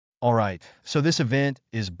Alright, so this event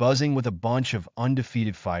is buzzing with a bunch of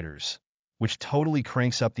undefeated fighters, which totally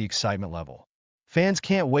cranks up the excitement level. Fans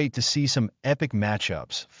can't wait to see some epic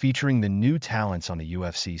matchups featuring the new talents on the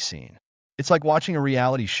UFC scene. It's like watching a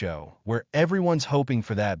reality show where everyone's hoping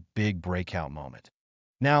for that big breakout moment.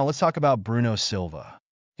 Now, let's talk about Bruno Silva.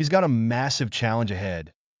 He's got a massive challenge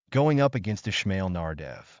ahead, going up against Ishmael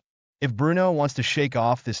Nardev. If Bruno wants to shake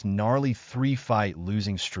off this gnarly three-fight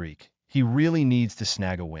losing streak, he really needs to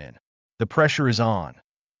snag a win. The pressure is on,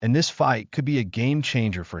 and this fight could be a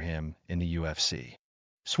game-changer for him in the UFC.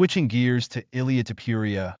 Switching gears to Ilia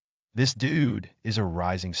Topuria, this dude is a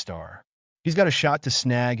rising star. He's got a shot to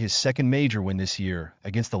snag his second major win this year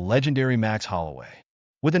against the legendary Max Holloway.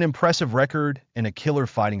 With an impressive record and a killer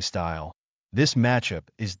fighting style, this matchup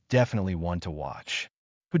is definitely one to watch.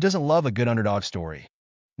 Who doesn't love a good underdog story?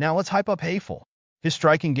 Now let's hype up Hayful. His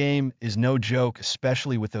striking game is no joke,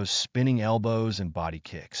 especially with those spinning elbows and body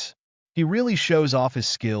kicks. He really shows off his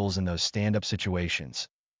skills in those stand-up situations,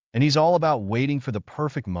 and he's all about waiting for the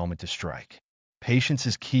perfect moment to strike. Patience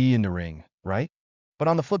is key in the ring, right? But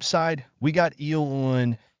on the flip side, we got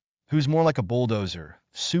Il, who's more like a bulldozer,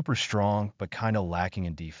 super strong but kind of lacking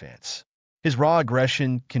in defense. His raw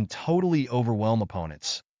aggression can totally overwhelm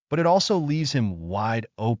opponents, but it also leaves him wide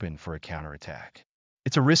open for a counterattack.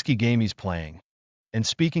 It's a risky game he's playing. And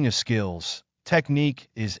speaking of skills, technique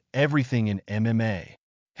is everything in MMA.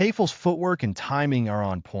 Hayful's footwork and timing are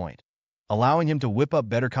on point, allowing him to whip up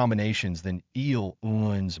better combinations than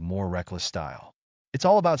Il's more reckless style. It's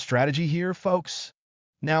all about strategy here, folks.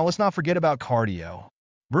 Now, let's not forget about cardio.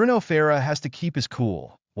 Bruno Ferreira has to keep his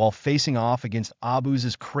cool while facing off against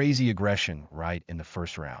Abuz's crazy aggression right in the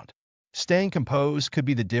first round. Staying composed could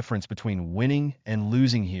be the difference between winning and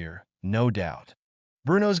losing here, no doubt.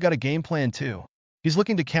 Bruno's got a game plan too. He's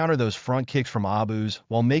looking to counter those front kicks from Abuz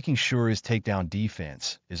while making sure his takedown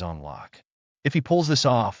defense is on lock. If he pulls this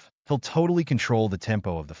off, he'll totally control the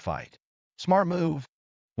tempo of the fight. Smart move.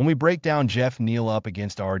 When we break down Jeff Neal up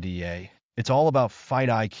against RDA, it's all about fight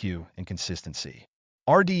IQ and consistency.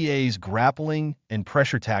 RDA's grappling and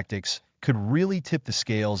pressure tactics could really tip the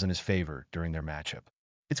scales in his favor during their matchup.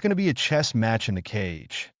 It's going to be a chess match in the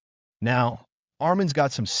cage. Now, Arman's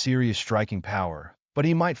got some serious striking power, but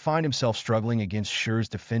he might find himself struggling against Scher's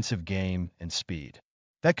defensive game and speed.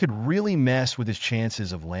 That could really mess with his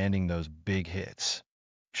chances of landing those big hits.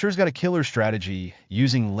 Scher's got a killer strategy,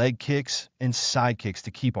 using leg kicks and side kicks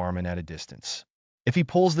to keep Arman at a distance. If he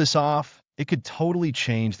pulls this off, it could totally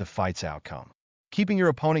change the fight's outcome. Keeping your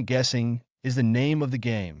opponent guessing is the name of the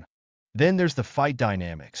game. Then there's the fight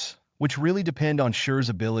dynamics, which really depend on Scher's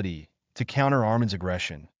ability to counter Arman's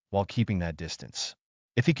aggression while keeping that distance.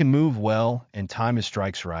 If he can move well and time his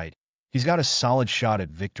strikes right, he's got a solid shot at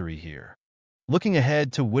victory here. Looking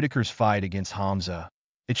ahead to Whitaker's fight against Hamza,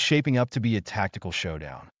 it's shaping up to be a tactical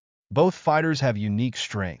showdown. Both fighters have unique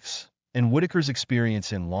strengths, and Whitaker's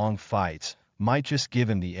experience in long fights might just give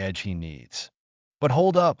him the edge he needs. But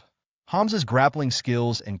hold up, Hamza's grappling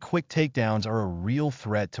skills and quick takedowns are a real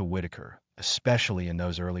threat to Whitaker, especially in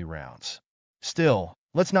those early rounds. Still,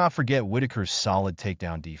 let's not forget Whitaker's solid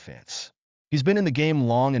takedown defense. He's been in the game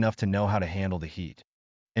long enough to know how to handle the heat.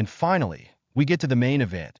 And finally, we get to the main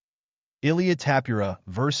event, Ilia Topuria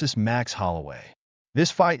versus Max Holloway.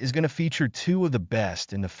 This fight is going to feature two of the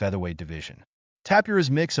best in the featherweight division.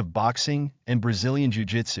 Topuria's mix of boxing and Brazilian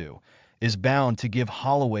jiu-jitsu is bound to give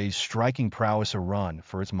Holloway's striking prowess a run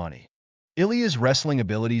for its money. Ilia's wrestling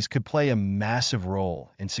abilities could play a massive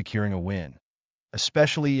role in securing a win,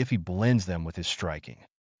 especially if he blends them with his striking.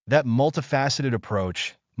 That multifaceted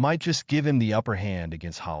approach might just give him the upper hand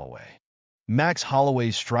against Holloway. Max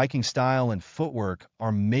Holloway's striking style and footwork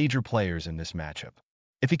are major players in this matchup.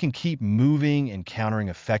 If he can keep moving and countering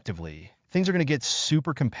effectively, things are going to get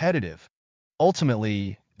super competitive.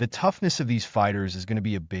 Ultimately, the toughness of these fighters is going to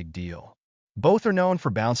be a big deal. Both are known for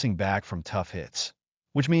bouncing back from tough hits,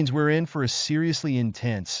 which means we're in for a seriously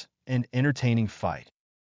intense and entertaining fight.